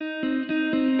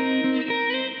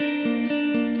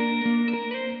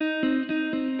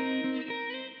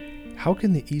How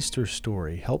can the Easter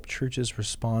story help churches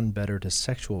respond better to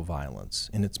sexual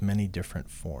violence in its many different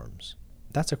forms?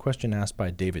 That's a question asked by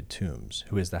David Toombs,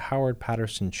 who is the Howard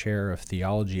Patterson Chair of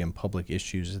Theology and Public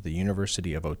Issues at the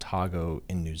University of Otago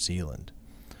in New Zealand.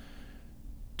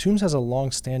 Toombs has a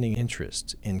long-standing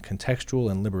interest in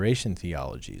contextual and liberation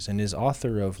theologies and is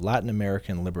author of Latin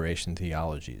American Liberation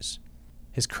Theologies.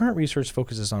 His current research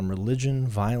focuses on religion,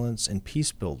 violence, and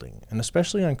peace building, and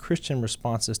especially on Christian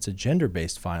responses to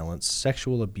gender-based violence,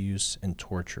 sexual abuse, and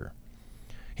torture.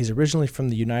 He's originally from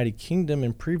the United Kingdom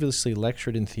and previously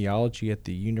lectured in theology at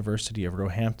the University of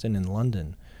Roehampton in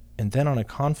London, and then on a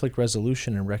conflict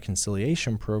resolution and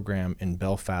reconciliation program in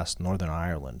Belfast, Northern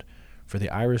Ireland, for the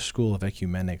Irish School of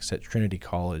Ecumenics at Trinity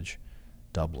College,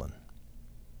 Dublin.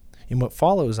 In what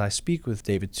follows, I speak with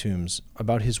David Toombs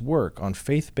about his work on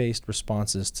faith-based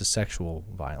responses to sexual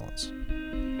violence.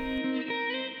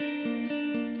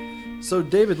 So,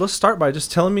 David, let's start by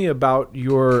just telling me about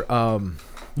your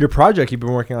project you've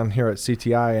been working on here at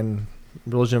CTI and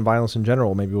religion and violence in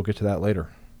general. Maybe we'll get to that later.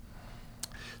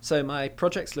 So my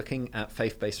project's looking at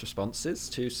faith-based responses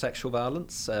to sexual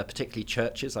violence, particularly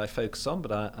churches I focus on,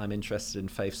 but I'm interested in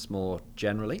faiths more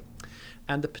generally.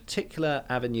 And the particular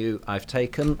avenue I've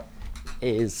taken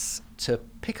is to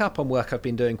pick up on work I've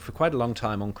been doing for quite a long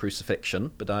time on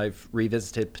crucifixion, but I've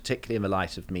revisited particularly in the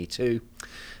light of Me Too,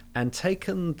 and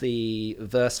taken the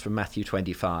verse from Matthew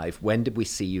 25, "When did we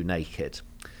see you naked?"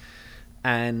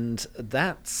 And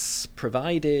that's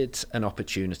provided an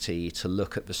opportunity to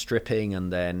look at the stripping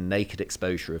and then naked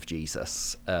exposure of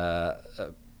Jesus.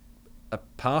 A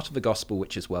part of the gospel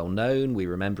which is well known, we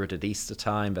remember it at Easter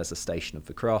time, there's a Station of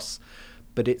the Cross,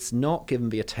 but it's not given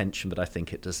the attention that I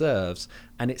think it deserves,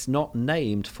 and it's not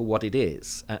named for what it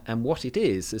is. And what it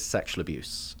is sexual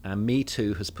abuse. And Me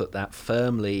Too has put that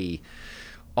firmly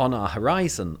on our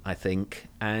horizon, I think,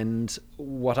 and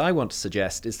what I want to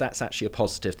suggest is that's actually a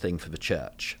positive thing for the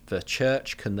church. The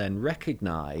church can then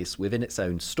recognise within its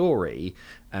own story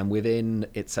and within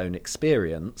its own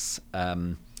experience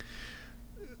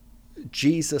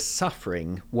Jesus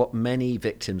suffering what many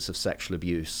victims of sexual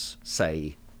abuse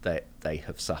say that they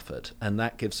have suffered, and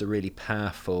that gives a really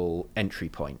powerful entry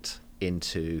point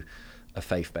into a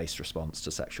faith-based response to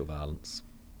sexual violence.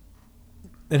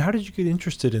 And how did you get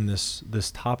interested in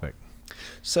this topic?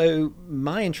 So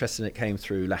my interest in it came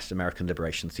through Latin American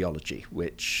liberation theology,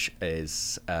 which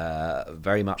is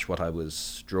very much what I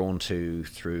was drawn to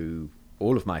through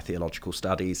all of my theological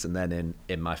studies and then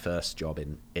in my first job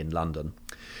in London.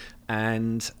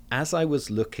 And as I was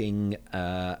looking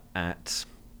at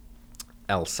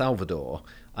El Salvador,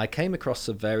 I came across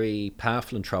a very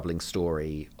powerful and troubling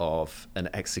story of an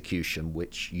execution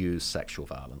which used sexual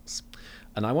violence.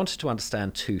 And I wanted to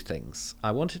understand two things.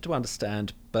 I wanted to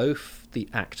understand both the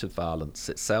act of violence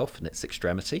itself and its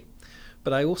extremity,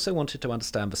 but I also wanted to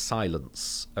understand the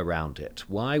silence around it.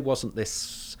 Why wasn't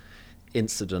this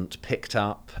incident picked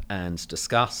up and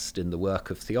discussed in the work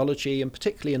of theology, and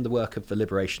particularly in the work of the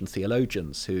liberation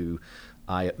theologians who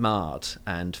I admired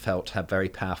and felt had very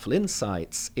powerful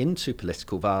insights into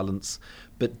political violence,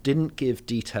 but didn't give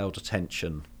detailed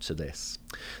attention to this.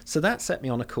 So that set me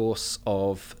on a course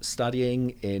of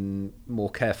studying in more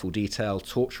careful detail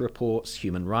torture reports,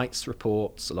 human rights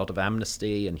reports, a lot of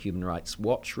Amnesty and Human Rights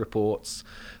Watch reports,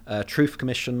 Truth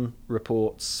Commission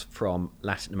reports from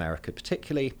Latin America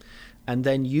particularly, and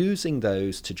then using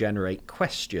those to generate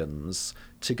questions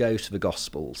to go to the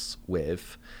Gospels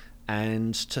with,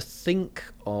 and to think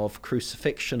of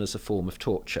crucifixion as a form of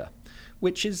torture,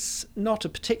 which is not a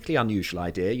particularly unusual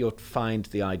idea. You'll find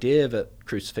the idea that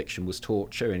crucifixion was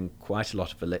torture in quite a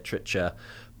lot of the literature,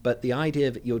 but the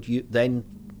idea that you'd then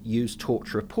use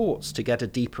torture reports to get a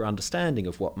deeper understanding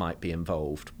of what might be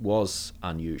involved was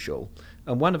unusual.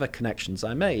 And one of the connections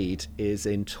I made is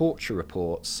in torture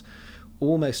reports,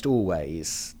 almost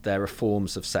always there are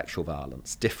forms of sexual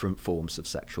violence, different forms of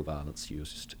sexual violence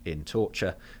used in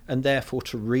torture, and therefore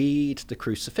to read the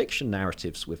crucifixion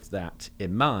narratives with that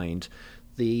in mind,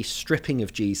 the stripping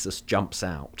of Jesus jumps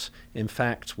out. In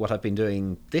fact, what I've been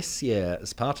doing this year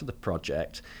as part of the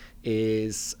project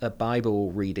is a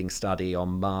Bible reading study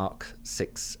on Mark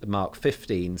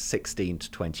 15, 16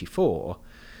 to 24,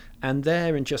 and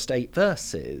there in just 8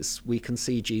 verses we can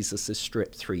see Jesus is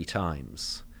stripped 3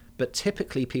 times. But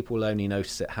typically people will only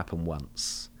notice it happen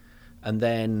once. And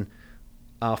then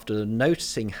after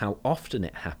noticing how often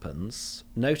it happens,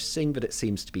 noticing that it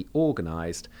seems to be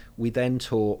organised, we then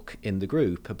talk in the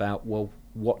group about, well,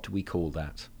 what do we call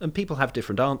that? And people have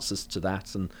different answers to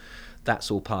that, and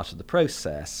that's all part of the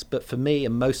process. But for me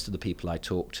and most of the people I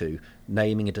talk to,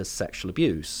 naming it as sexual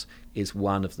abuse is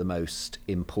one of the most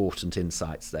important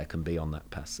insights there can be on that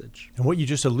passage. And what you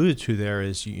just alluded to there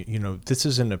is, this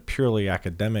isn't a purely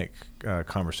academic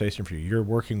conversation for you. You're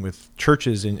working with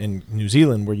churches in New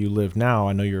Zealand where you live now.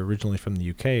 I know you're originally from the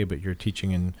UK, but you're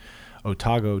teaching in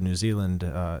Otago, New Zealand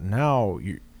now.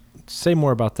 Say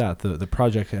more about that, the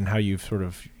project, and how you've sort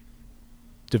of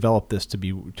developed this to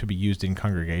be used in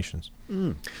congregations.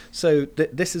 So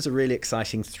this is a really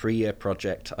exciting 3-year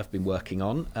project I've been working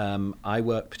on. I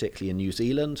work particularly in New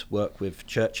Zealand, work with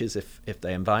churches if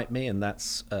they invite me, and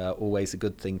that's always a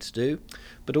good thing to do.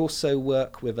 But also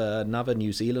work with another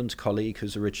New Zealand colleague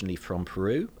who's originally from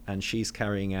Peru, and she's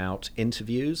carrying out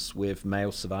interviews with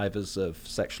male survivors of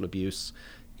sexual abuse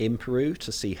in Peru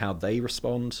to see how they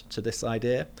respond to this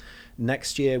idea.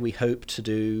 Next year, we hope to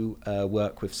do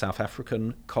work with South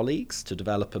African colleagues to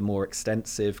develop a more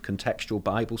extensive contextual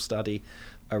Bible study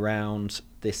around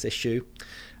this issue.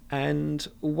 And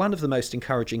one of the most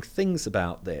encouraging things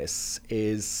about this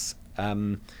is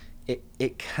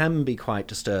it can be quite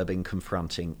disturbing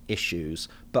confronting issues,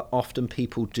 but often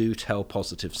people do tell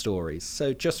positive stories.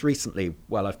 So just recently,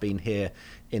 while I've been here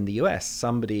in the US,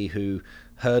 somebody who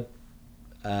heard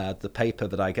the paper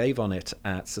that I gave on it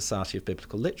at Society of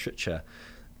Biblical Literature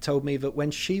told me that when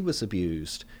she was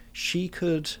abused, she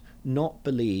could not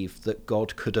believe that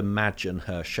God could imagine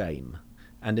her shame.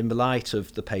 And in the light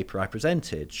of the paper I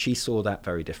presented, she saw that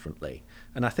very differently.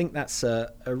 And I think that's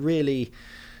a really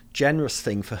generous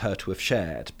thing for her to have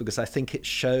shared, because I think it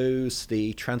shows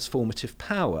the transformative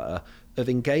power of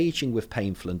engaging with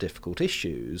painful and difficult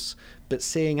issues, but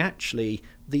seeing actually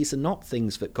these are not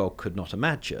things that God could not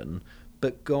imagine,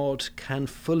 but God can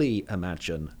fully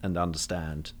imagine and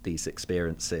understand these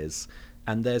experiences.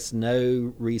 And there's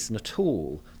no reason at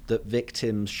all that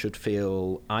victims should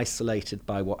feel isolated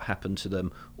by what happened to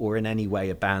them or in any way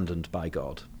abandoned by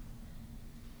God.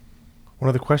 One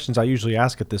of the questions I usually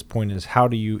ask at this point is, how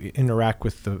do you interact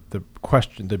with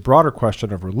the broader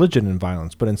question of religion and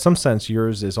violence? But in some sense,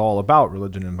 yours is all about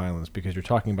religion and violence, because you're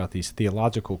talking about these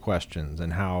theological questions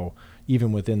and how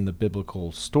even within the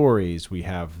biblical stories, we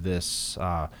have this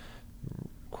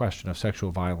question of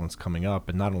sexual violence coming up,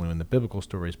 and not only in the biblical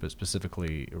stories, but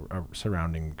specifically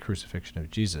surrounding crucifixion of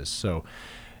Jesus. So,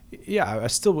 yeah,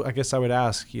 I guess I would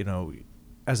ask,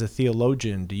 as a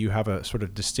theologian, do you have a sort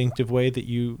of distinctive way that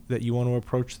you want to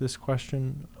approach this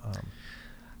question?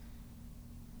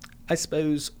 I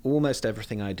suppose almost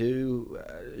everything I do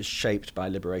is shaped by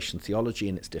liberation theology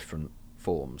in its different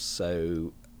forms.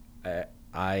 So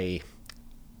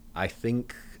I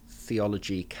think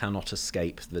theology cannot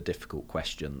escape the difficult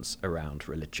questions around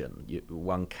religion.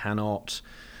 One cannot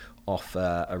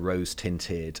offer a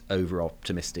rose-tinted,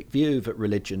 over-optimistic view that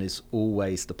religion is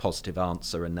always the positive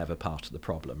answer and never part of the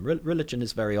problem. Religion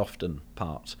is very often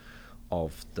part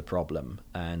of the problem,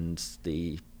 and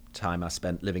the time I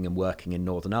spent living and working in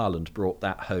Northern Ireland brought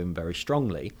that home very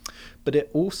strongly. But it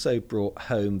also brought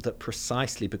home that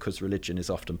precisely because religion is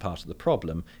often part of the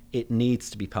problem, it needs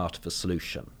to be part of a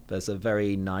solution. There's a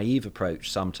very naive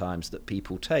approach sometimes that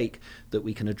people take that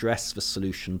we can address the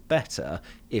solution better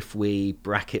if we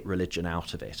bracket religion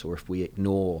out of it or if we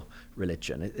ignore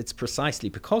religion. It's precisely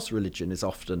because religion is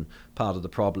often part of the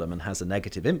problem and has a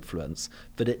negative influence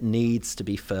that it needs to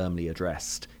be firmly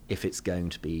addressed if it's going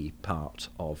to be part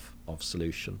of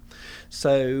solution.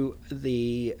 So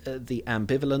the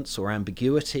ambivalence or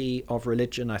ambiguity of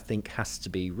religion, I think, has to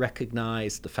be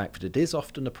recognized, the fact that it is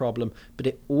often a problem, but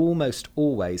it almost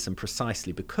always, and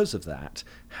precisely because of that,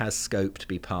 has scope to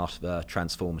be part of a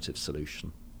transformative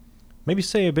solution. Maybe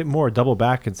say a bit more, double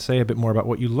back and say a bit more about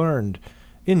what you learned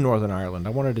in Northern Ireland. I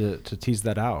wanted to tease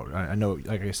that out. I know,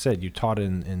 like I said, you taught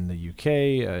in the UK,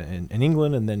 in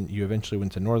England, and then you eventually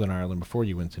went to Northern Ireland before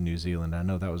you went to New Zealand. I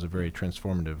know that was a very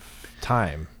transformative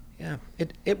time. Yeah,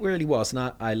 it really was.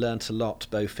 And I learnt a lot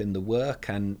both in the work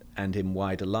and in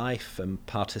wider life, and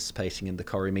participating in the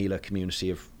Corrymeela community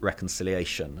of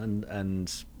reconciliation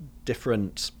and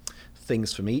different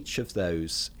things from each of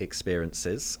those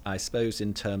experiences. I suppose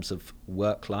in terms of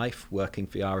work life, working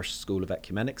for the Irish School of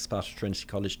Ecumenics, part of Trinity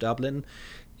College Dublin,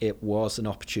 it was an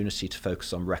opportunity to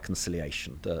focus on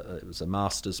reconciliation. It was a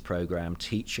master's programme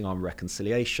teaching on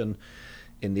reconciliation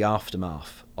in the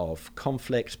aftermath of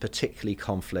conflict, particularly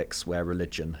conflicts where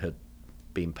religion had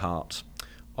been part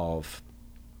of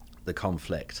the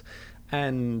conflict.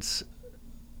 And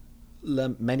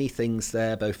learned many things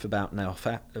there, both about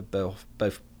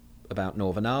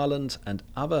Northern Ireland and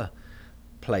other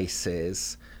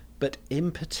places, but in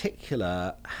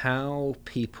particular, how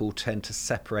people tend to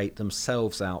separate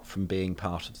themselves out from being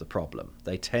part of the problem.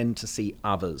 They tend to see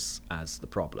others as the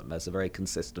problem. There's a very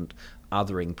consistent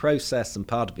othering process, and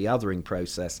part of the othering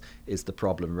process is the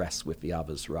problem rests with the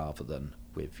others rather than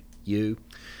with you.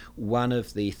 One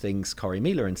of the things Corey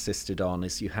Miller insisted on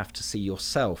is you have to see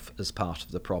yourself as part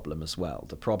of the problem as well.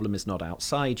 The problem is not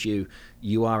outside you,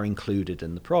 you are included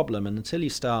in the problem, and until you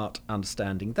start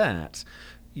understanding that,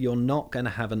 you're not going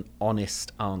to have an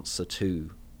honest answer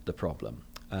to the problem.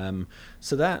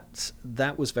 So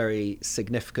that was very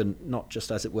significant, not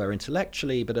just as it were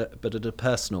intellectually, but at a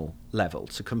personal level,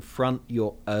 to confront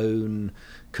your own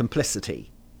complicity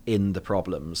in the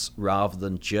problems rather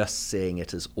than just seeing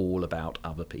it as all about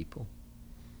other people.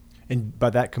 And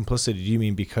by that complicity, do you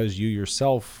mean because you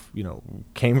yourself,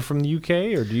 came from the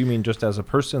UK, or do you mean just as a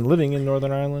person living in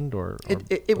Northern Ireland, or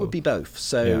it would be both.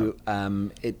 So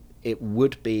it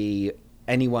would be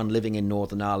anyone living in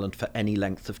Northern Ireland for any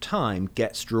length of time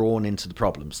gets drawn into the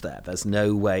problems there. There's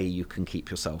no way you can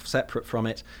keep yourself separate from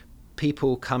it.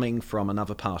 People coming from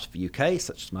another part of the UK,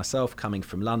 such as myself, coming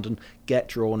from London, get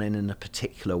drawn in a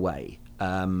particular way.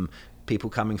 People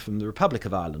coming from the Republic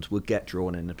of Ireland would get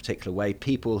drawn in a particular way.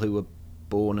 People who were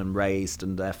born and raised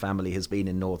and their family has been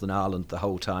in Northern Ireland the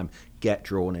whole time get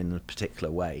drawn in a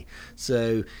particular way.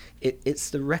 So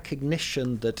it's the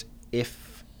recognition that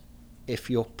if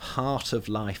you're part of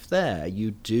life there,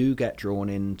 you do get drawn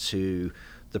into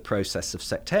the process of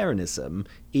sectarianism,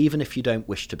 even if you don't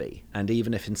wish to be. And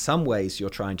even if in some ways you're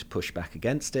trying to push back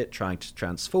against it, trying to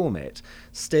transform it,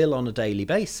 still on a daily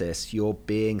basis, you're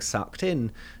being sucked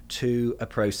in to a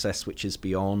process which is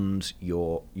beyond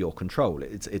your control.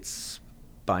 It's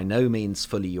by no means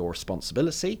fully your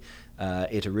responsibility.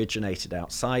 It originated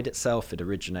outside itself, it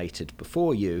originated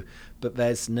before you, but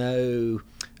there's no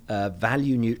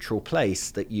value neutral place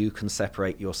that you can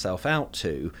separate yourself out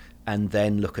to and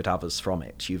then look at others from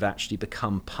it. You've actually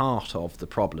become part of the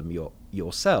problem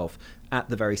yourself at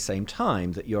the very same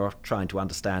time that you're trying to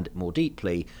understand it more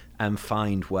deeply and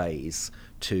find ways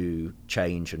to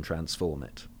change and transform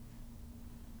it.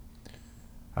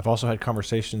 I've also had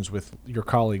conversations with your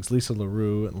colleagues, Lisa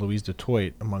LaRue and Louise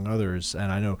DeToit, among others,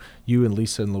 and I know you and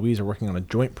Lisa and Louise are working on a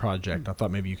joint project. I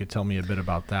thought maybe you could tell me a bit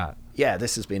about that. Yeah,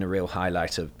 this has been a real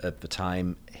highlight of the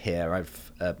time here.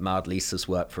 I've admired Lisa's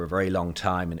work for a very long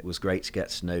time, and it was great to get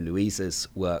to know Louise's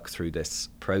work through this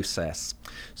process.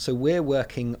 So we're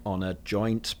working on a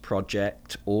joint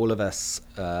project, all of us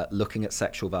looking at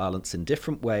sexual violence in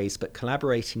different ways, but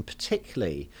collaborating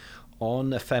particularly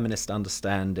on a feminist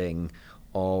understanding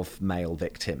of male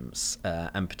victims,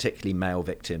 and particularly male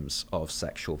victims of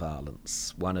sexual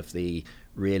violence. One of the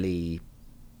really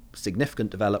significant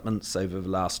developments over the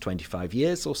last 25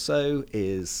 years or so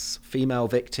is female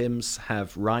victims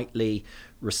have rightly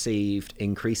received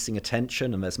increasing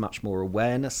attention, and there's much more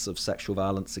awareness of sexual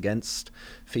violence against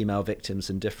female victims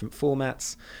in different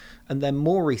formats. And then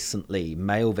more recently,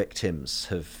 male victims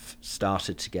have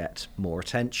started to get more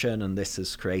attention, and this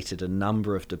has created a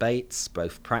number of debates,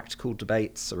 both practical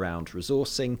debates around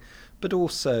resourcing, but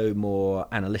also more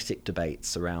analytic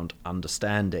debates around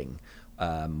understanding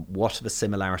what are the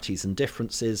similarities and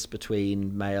differences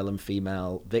between male and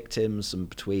female victims and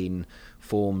between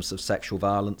forms of sexual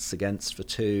violence against the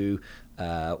two?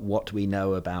 What do we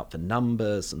know about the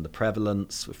numbers and the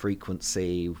prevalence, the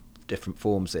frequency, different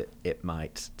forms it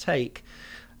might take?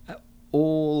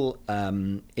 All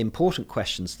important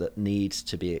questions that need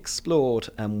to be explored,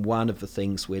 and one of the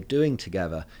things we're doing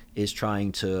together is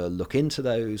trying to look into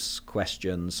those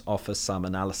questions, offer some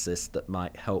analysis that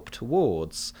might help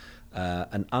towards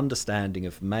an understanding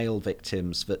of male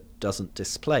victims that doesn't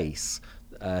displace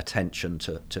attention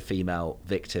to female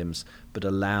victims, but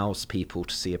allows people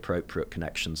to see appropriate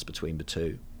connections between the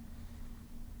two.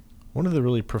 One of the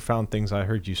really profound things I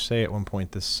heard you say at one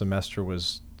point this semester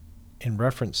was in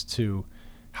reference to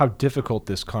how difficult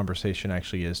this conversation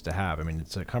actually is to have. I mean,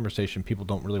 it's a conversation people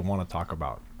don't really want to talk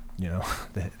about.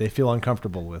 They feel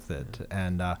uncomfortable with it,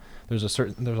 and there's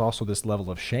also this level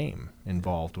of shame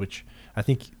involved, which I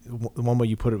think one way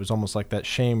you put it was almost like that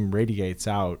shame radiates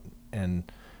out,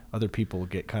 and other people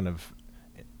get kind of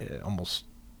almost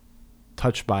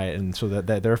touched by it, and so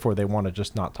that therefore they want to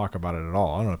just not talk about it at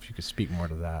all. I don't know if you could speak more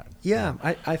to that. Yeah,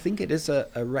 I think it is a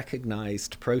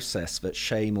recognized process that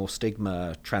shame or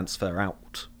stigma transfer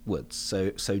outwards.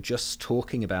 So just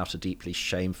talking about a deeply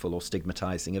shameful or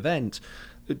stigmatizing event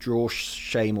draws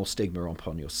shame or stigma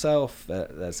upon yourself.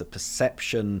 There's a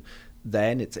perception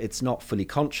then, it's not fully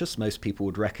conscious. Most people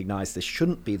would recognize this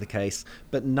shouldn't be the case,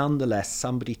 but nonetheless,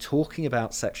 somebody talking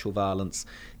about sexual violence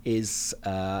is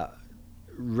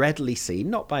readily seen,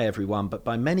 not by everyone, but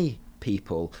by many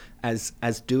people, as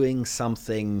doing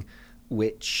something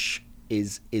which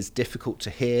is difficult to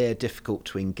hear, difficult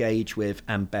to engage with,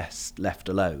 and best left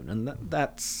alone. And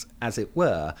that's, as it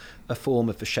were, a form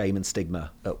of the shame and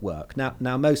stigma at work.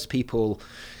 Now most people,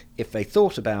 if they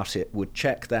thought about it, would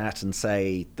check that and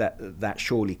say that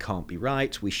surely can't be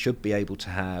right. We should be able to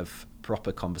have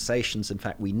proper conversations. In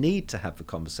fact, we need to have the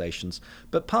conversations.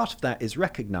 But part of that is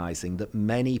recognizing that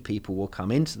many people will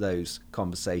come into those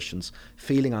conversations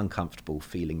feeling uncomfortable,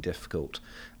 feeling difficult.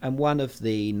 And one of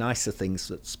the nicer things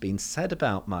that's been said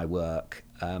about my work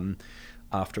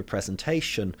after a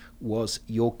presentation was,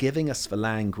 you're giving us the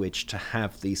language to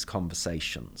have these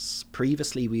conversations.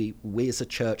 Previously, we as a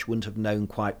church wouldn't have known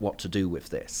quite what to do with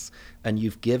this. And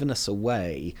you've given us a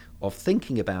way of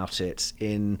thinking about it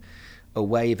in a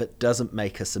way that doesn't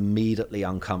make us immediately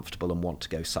uncomfortable and want to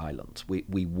go silent.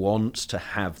 We want to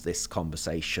have this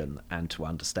conversation and to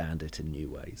understand it in new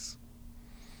ways.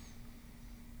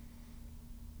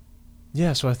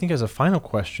 Yeah, so I think as a final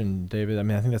question, David, I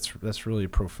mean, I think that's really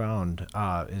profound,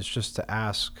 is just to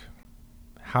ask,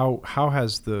 how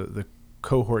has the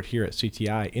cohort here at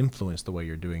CTI influenced the way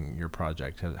you're doing your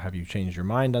project? Have you changed your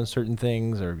mind on certain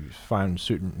things, or have you found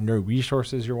certain new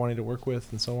resources you're wanting to work with,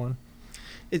 and so on?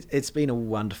 It's been a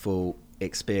wonderful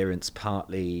experience,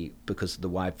 partly because of the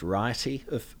wide variety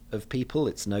of people.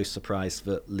 It's no surprise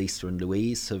that Lisa and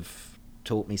Louise have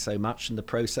taught me so much in the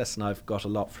process, and I've got a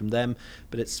lot from them.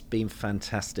 But it's been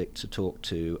fantastic to talk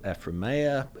to Ephraim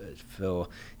Mayer for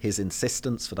his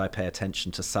insistence that I pay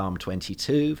attention to Psalm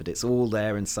 22, that it's all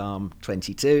there in Psalm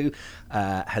 22,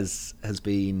 has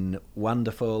been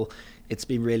wonderful. It's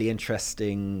been really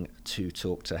interesting to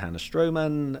talk to Hannah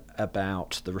Stroman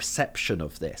about the reception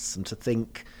of this, and to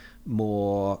think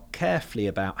more carefully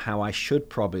about how I should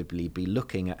probably be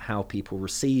looking at how people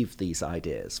receive these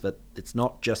ideas. That it's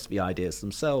not just the ideas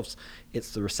themselves,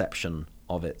 it's the reception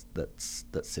of it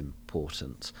that's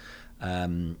important.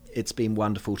 It's been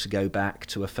wonderful to go back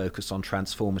to a focus on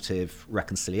transformative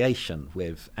reconciliation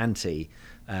with Antti,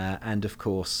 and of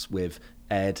course with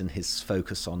Ed and his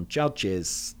focus on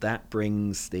judges. That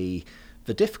brings the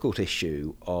difficult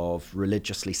issue of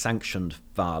religiously sanctioned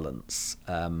violence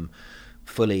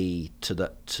fully to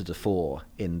the fore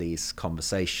in these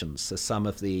conversations. So some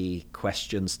of the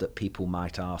questions that people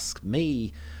might ask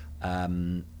me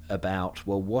about,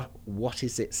 well, what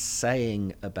is it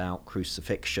saying about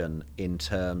crucifixion in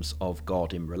terms of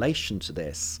God in relation to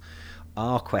this,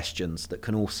 are questions that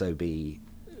can also be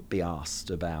asked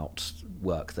about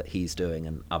work that he's doing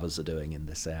and others are doing in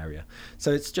this area.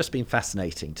 So it's just been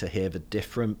fascinating to hear the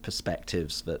different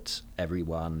perspectives that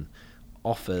everyone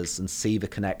offers and see the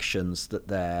connections that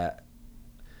they're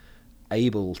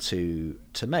able to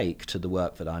make to the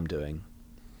work that I'm doing.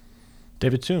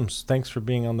 David Toombs, thanks for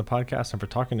being on the podcast and for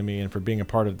talking to me and for being a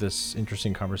part of this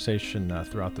interesting conversation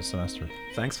throughout the semester.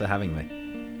 Thanks for having me.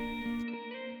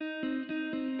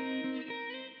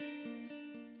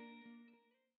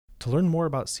 To learn more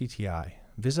about CTI,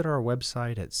 visit our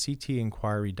website at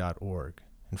ctinquiry.org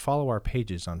and follow our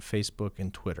pages on Facebook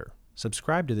and Twitter.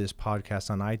 Subscribe to this podcast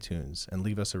on iTunes and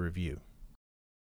leave us a review.